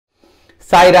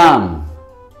Sai Ram.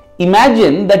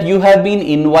 Imagine that you have been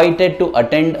invited to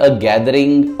attend a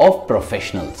gathering of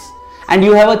professionals and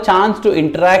you have a chance to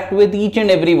interact with each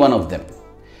and every one of them.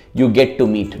 You get to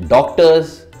meet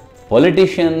doctors,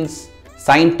 politicians,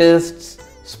 scientists,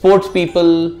 sports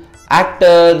people,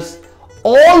 actors,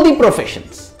 all the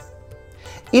professions.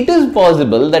 It is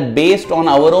possible that based on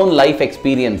our own life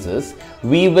experiences,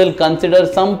 we will consider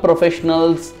some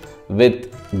professionals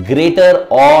with greater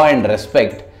awe and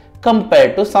respect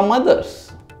compared to some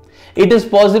others. It is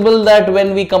possible that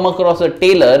when we come across a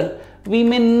tailor, we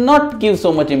may not give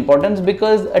so much importance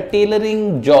because a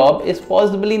tailoring job is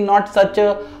possibly not such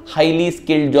a highly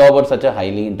skilled job or such a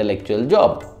highly intellectual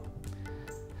job.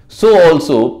 So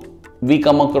also, we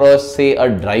come across, say, a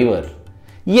driver.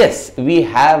 Yes, we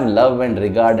have love and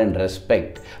regard and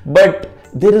respect, but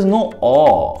there is no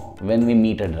awe when we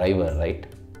meet a driver, right?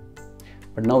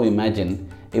 But now imagine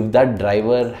if that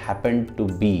driver happened to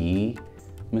be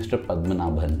Mr.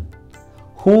 Padmanabhan,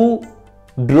 who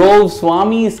drove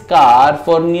Swami's car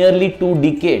for nearly 2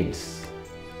 decades.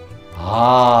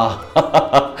 Now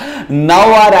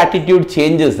our attitude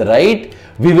changes, right?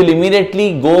 We will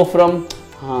immediately go from,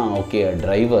 okay, a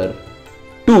driver,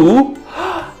 to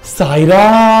Sai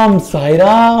Ram, Sai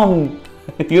Ram.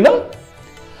 You know,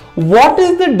 what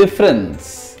is the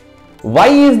difference? Why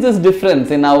is this difference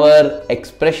in our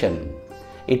expression?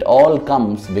 It all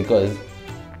comes because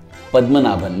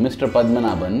Padmanabhan, Mr.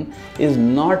 Padmanabhan is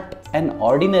not an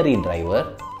ordinary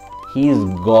driver, he is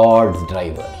God's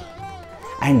driver.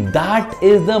 And that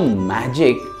is the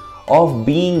magic of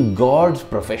being God's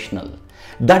professional.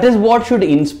 That is what should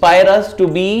inspire us to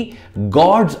be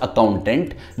God's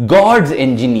accountant, God's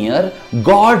engineer,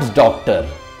 God's doctor.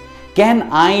 Can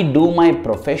I do my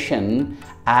profession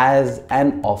as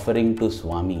an offering to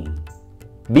Swami?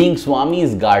 Being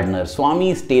Swami's gardener,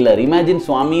 Swami's tailor. Imagine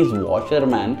Swami's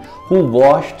washerman who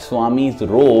washed Swami's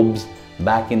robes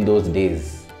back in those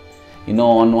days. You know,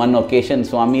 on one occasion,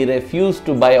 Swami refused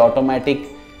to buy automatic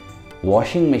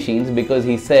washing machines because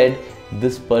he said,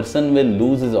 this person will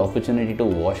lose his opportunity to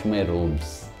wash my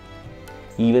robes.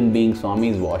 Even being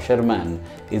Swami's washerman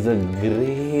is a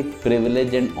great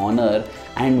privilege and honor,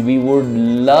 and we would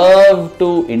love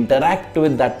to interact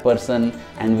with that person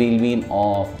and we'll be in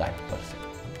awe of that person.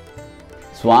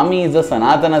 Swami is the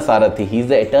Sanathana Sarathi, he is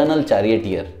the Eternal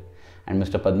Charioteer, and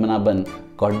Mr. Padmanabhan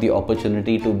got the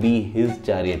opportunity to be his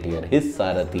charioteer, his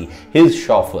Sarathi, his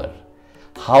chauffeur.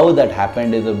 How that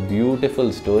happened is a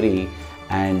beautiful story,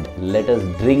 and let us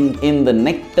drink in the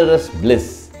nectarous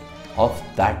bliss of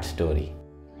that story.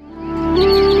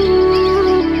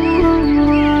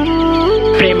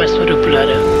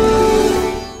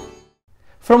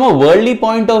 From a worldly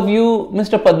point of view,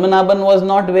 Mr. Padmanabhan was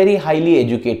not very highly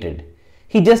educated.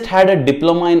 He just had a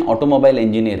diploma in automobile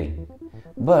engineering.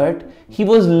 But he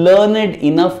was learned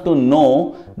enough to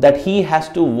know that he has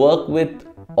to work with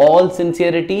all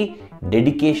sincerity,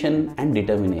 dedication and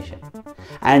determination.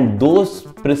 And those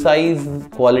precise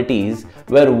qualities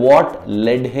were what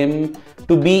led him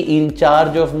to be in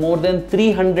charge of more than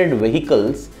 300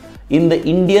 vehicles in the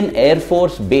Indian Air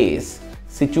Force base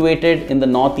situated in the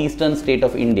northeastern state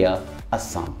of India,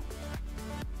 Assam.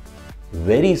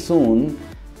 Very soon,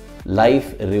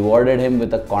 life rewarded him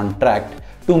with a contract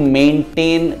to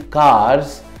maintain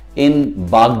cars in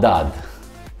Baghdad,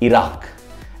 Iraq.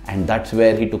 And that's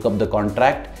where he took up the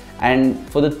contract. And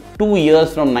for the 2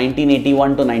 years from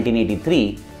 1981 to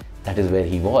 1983, that is where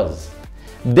he was.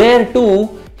 There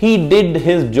too, he did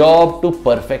his job to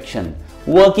perfection,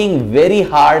 working very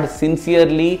hard,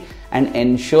 sincerely, and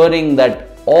ensuring that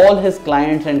all his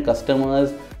clients and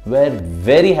customers were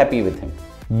very happy with him.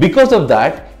 Because of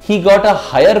that, he got a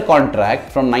higher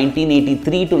contract from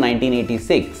 1983 to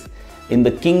 1986 in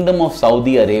the Kingdom of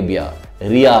Saudi Arabia,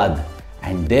 Riyadh,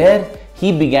 and there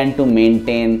he began to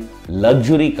maintain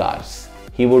luxury cars.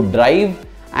 He would drive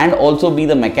and also be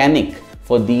the mechanic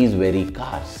for these very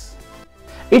cars.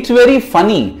 It's very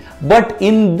funny, but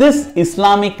in this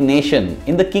Islamic nation,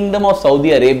 in the Kingdom of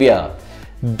Saudi Arabia,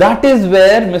 that is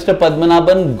where Mr.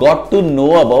 Padmanabhan got to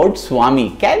know about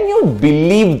Swami. Can you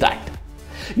believe that?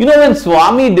 You know, when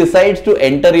Swami decides to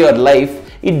enter your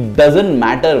life, it doesn't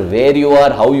matter where you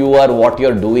are, how you are, what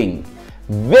you're doing.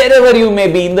 Wherever you may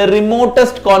be, in the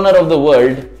remotest corner of the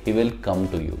world, he will come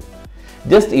to you.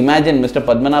 Just imagine, Mr.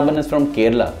 Padmanabhan is from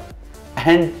Kerala,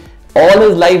 and all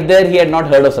his life there he had not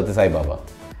heard of Sathya Sai Baba.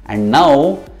 And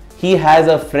now he has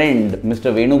a friend,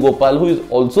 Mr. Venugopal, who is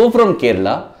also from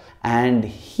Kerala, and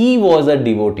he was a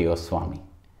devotee of Swami.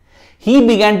 He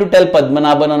began to tell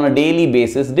Padmanabhan on a daily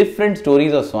basis different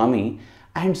stories of Swami,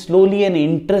 and slowly an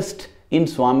interest in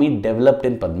Swami developed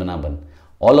in Padmanabhan.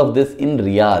 All of this in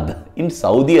Riyadh, in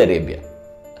Saudi Arabia.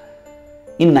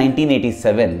 In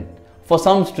 1987, for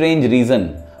some strange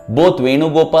reason, both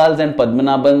Venugopal's and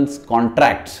Padmanabhan's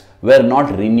contracts were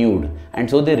not renewed, and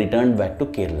so they returned back to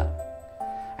Kerala.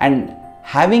 And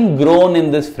having grown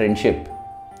in this friendship,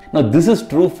 now this is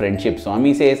true friendship.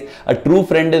 Swami says a true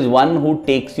friend is one who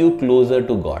takes you closer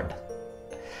to God.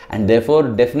 And therefore,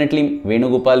 definitely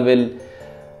Venugopal will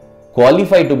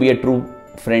qualify to be a true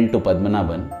friend to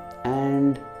Padmanabhan.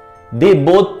 And they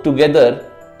both together,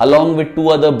 along with two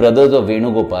other brothers of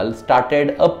Venugopal,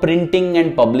 started a printing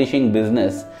and publishing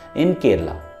business in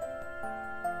Kerala.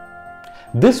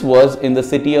 This was in the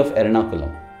city of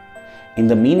Ernakulam. In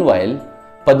the meanwhile,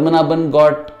 Padmanabhan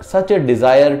got such a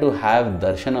desire to have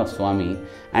darshan of Swami,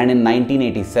 and in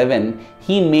 1987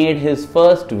 he made his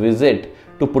first visit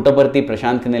to Puttaparthi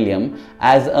Prasanthi Nilayam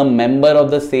as a member of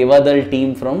the Sevadal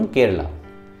team from Kerala.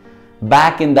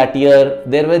 Back in that year,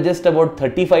 there were just about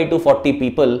 35 to 40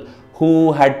 people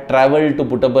who had travelled to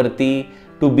Puttaparthi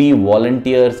to be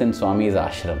volunteers in Swami's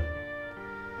ashram.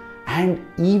 And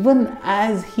even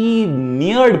as he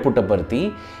neared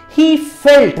Puttaparthi, he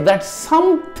felt that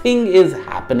something is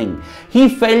happening. He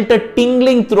felt a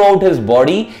tingling throughout his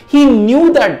body. He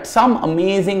knew that some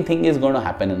amazing thing is going to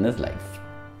happen in his life.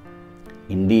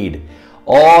 Indeed,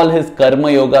 all his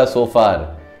karma yoga so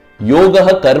far,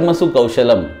 yogaha karmasu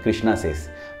kaushalam, Krishna says,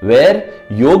 where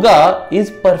yoga is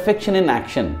perfection in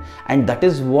action, and that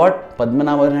is what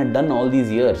Padmanabhan had done all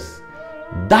these years.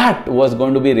 That was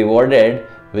going to be rewarded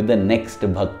with the next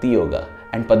bhakti yoga,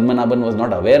 and Padmanabhan was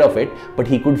not aware of it, but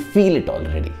he could feel it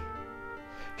already.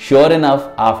 Sure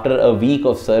enough, after a week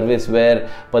of service where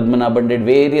Padmanabhan did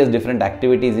various different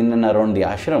activities in and around the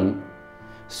ashram,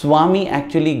 Swami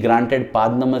actually granted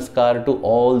Pad Namaskar to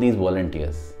all these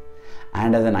volunteers.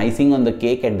 And as an icing on the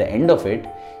cake at the end of it,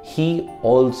 he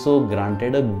also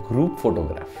granted a group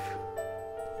photograph.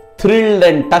 Thrilled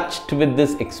and touched with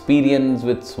this experience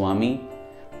with Swami,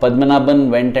 Padmanabhan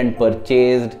went and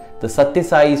purchased the Sathya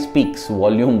Sai Speaks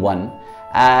Volume 1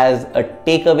 as a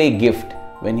takeaway gift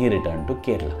when he returned to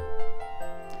Kerala.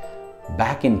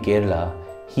 Back in Kerala,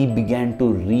 he began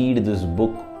to read this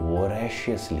book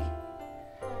voraciously.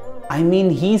 I mean,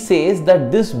 he says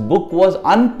that this book was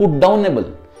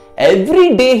unputdownable.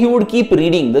 Every day he would keep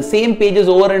reading the same pages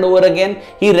over and over again.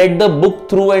 He read the book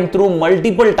through and through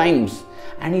multiple times.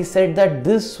 And he said that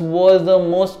this was the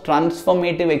most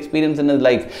transformative experience in his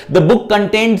life. The book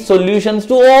contained solutions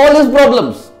to all his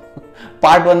problems.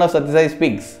 Part 1 of Sathya Sai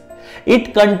Speaks.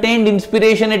 It contained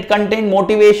inspiration, it contained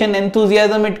motivation,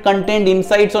 enthusiasm, it contained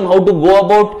insights on how to go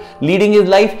about leading his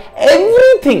life.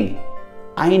 Everything.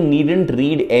 I needn't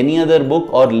read any other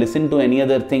book or listen to any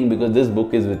other thing because this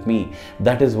book is with me.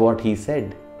 That is what he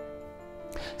said.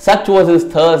 Such was his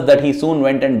thirst that he soon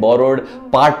went and borrowed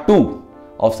part 2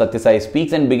 of Sathya Sai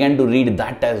Speaks and began to read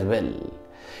that as well.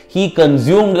 He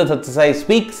consumed the Sathya Sai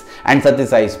Speaks and Sathya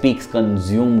Sai Speaks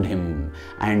consumed him.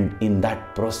 And in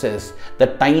that process, the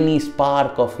tiny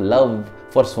spark of love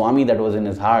for Swami that was in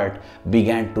his heart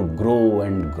began to grow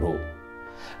and grow.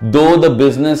 Though the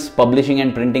business, publishing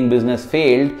and printing business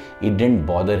failed, it didn't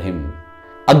bother him.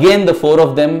 Again, the four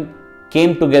of them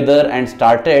came together and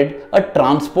started a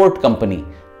transport company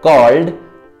called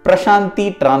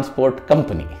Prashanthi Transport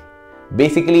Company.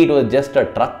 Basically, it was just a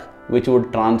truck which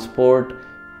would transport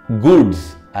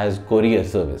goods as courier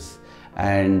service.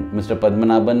 And Mr.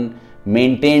 Padmanabhan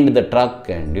maintained the truck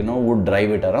and, would drive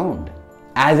it around.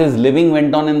 As his living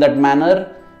went on in that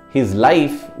manner, his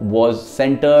life was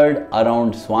centered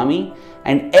around Swami,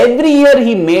 and every year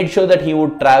he made sure that he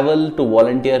would travel to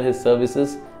volunteer his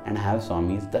services and have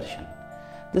Swami's darshan.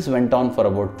 This went on for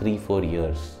about 3-4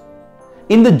 years.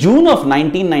 In the June of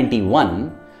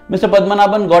 1991, Mr.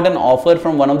 Padmanabhan got an offer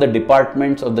from one of the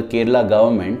departments of the Kerala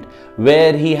government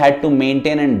where he had to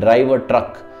maintain and drive a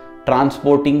truck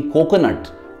transporting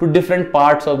coconut to different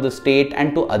parts of the state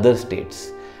and to other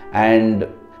states. And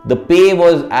the pay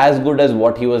was as good as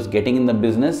what he was getting in the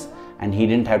business, and he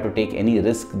didn't have to take any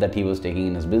risk that he was taking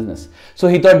in his business. So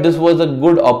he thought this was a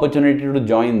good opportunity to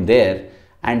join there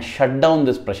and shut down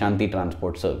this Prashanthi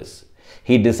transport service.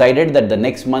 He decided that the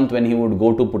next month when he would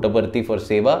go to Puttaparthi for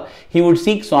Seva, he would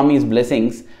seek Swami's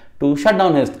blessings to shut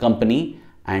down his company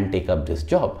and take up this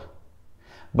job.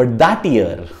 But that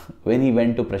year, when he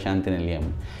went to Prasanthi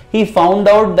Nilayam, he found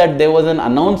out that there was an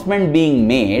announcement being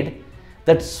made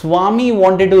that Swami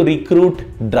wanted to recruit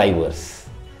drivers.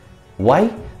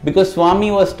 Why? Because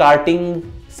Swami was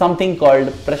starting something called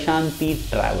Prashanthi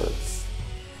Travels,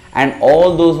 and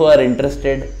all those who are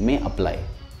interested may apply.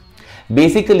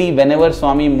 Basically, whenever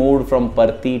Swami moved from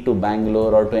Parthi to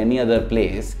Bangalore or to any other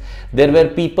place, there were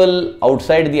people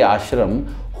outside the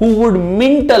ashram who would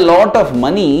mint a lot of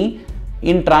money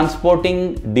in transporting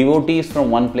devotees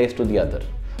from one place to the other.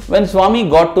 When Swami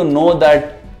got to know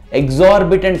that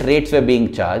exorbitant rates were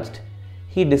being charged,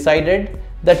 he decided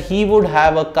that he would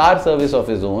have a car service of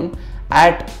his own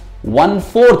at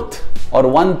 1/4 or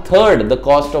 1/3 the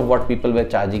cost of what people were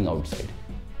charging outside.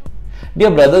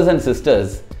 Dear brothers and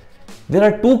sisters, there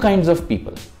are two kinds of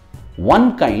people. One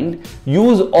kind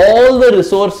use all the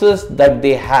resources that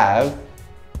they have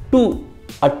to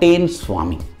attain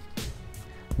Swami.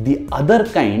 The other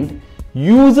kind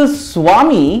uses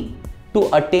Swami to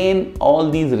attain all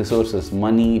these resources,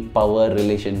 money, power,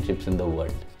 relationships in the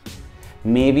world.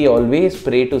 May we always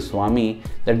pray to Swami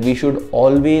that we should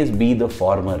always be the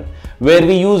former, where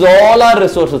we use all our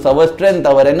resources, our strength,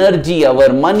 our energy,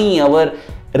 our money, our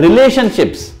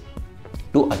relationships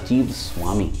to achieve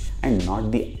Swami and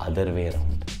not the other way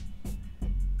around.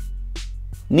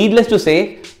 Needless to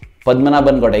say,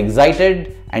 Padmanabhan got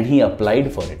excited and he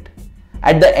applied for it.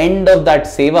 At the end of that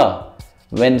seva,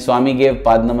 when Swami gave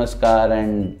Pad Namaskar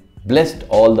and blessed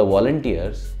all the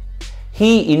volunteers,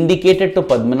 he indicated to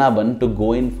Padmanabhan to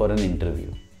go in for an interview.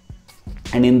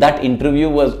 And in that interview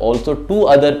was also two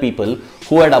other people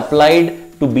who had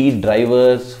applied to be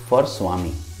drivers for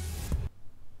Swami.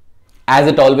 As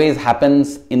it always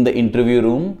happens in the interview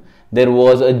room, there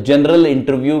was a general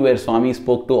interview where Swami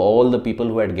spoke to all the people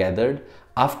who had gathered,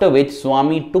 after which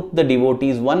Swami took the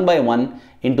devotees one by one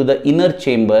into the inner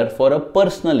chamber for a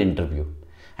personal interview.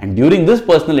 And during this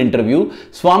personal interview,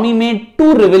 Swami made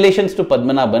two revelations to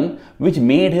Padmanabhan which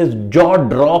made his jaw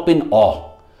drop in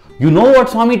awe. You know what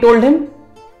Swami told him?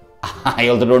 I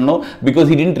also don't know, because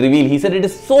he didn't reveal. He said it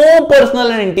is so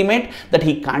personal and intimate that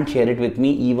he can't share it with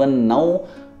me even now,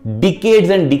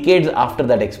 decades and decades after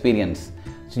that experience.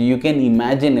 So you can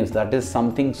imagine, if that is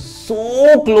something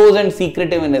so close and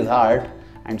secretive in his heart,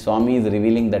 and Swami is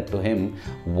revealing that to him,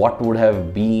 what would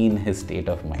have been his state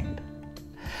of mind?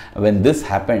 When this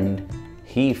happened,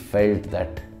 he felt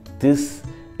that this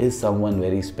is someone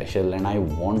very special and I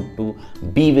want to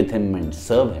be with him and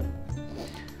serve him.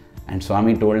 And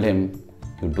Swami told him,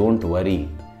 you don't worry,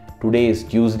 today is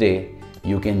Tuesday,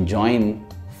 you can join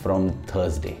from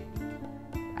Thursday.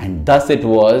 And thus it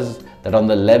was that on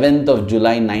the 11th of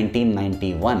July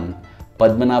 1991,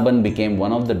 Padmanabhan became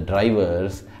one of the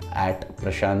drivers at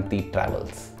Prashanti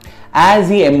Travels. As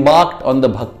he embarked on the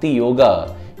Bhakti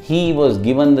Yoga, he was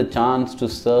given the chance to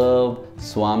serve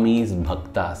Swami's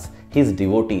bhaktas, his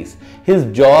devotees. His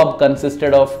job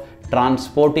consisted of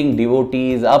transporting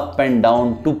devotees up and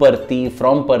down to Parthi,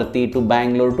 from Parthi to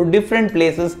Bangalore, to different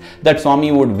places that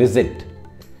Swami would visit.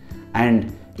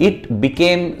 And it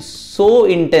became so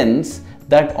intense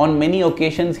that on many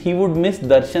occasions he would miss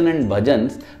darshan and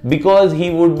bhajans because he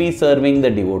would be serving the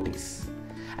devotees.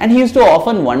 And he used to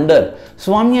often wonder,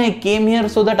 Swami, I came here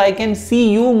so that I can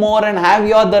see you more and have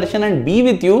your darshan and be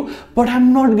with you, but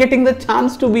I'm not getting the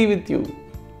chance to be with you.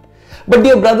 But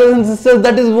dear brothers and sisters,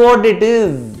 that is what it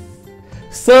is.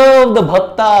 Serve the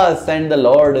bhaktas and the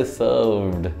Lord is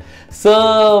served.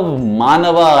 Serve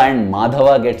Manava and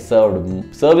Madhava gets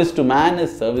served. Service to man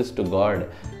is service to God.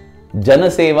 Jana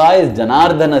Seva is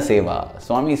Janardana Seva.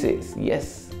 Swami says,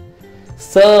 yes.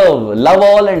 Serve, love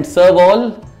all and serve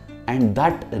all, and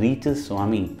that reaches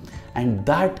Swami. And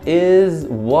that is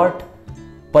what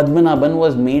Padmanabhan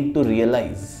was made to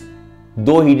realize.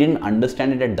 Though he didn't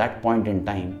understand it at that point in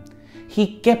time,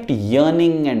 he kept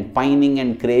yearning and pining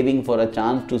and craving for a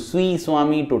chance to see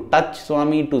Swami, to touch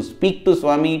Swami, to speak to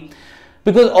Swami,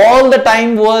 because all the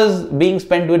time was being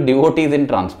spent with devotees in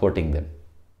transporting them.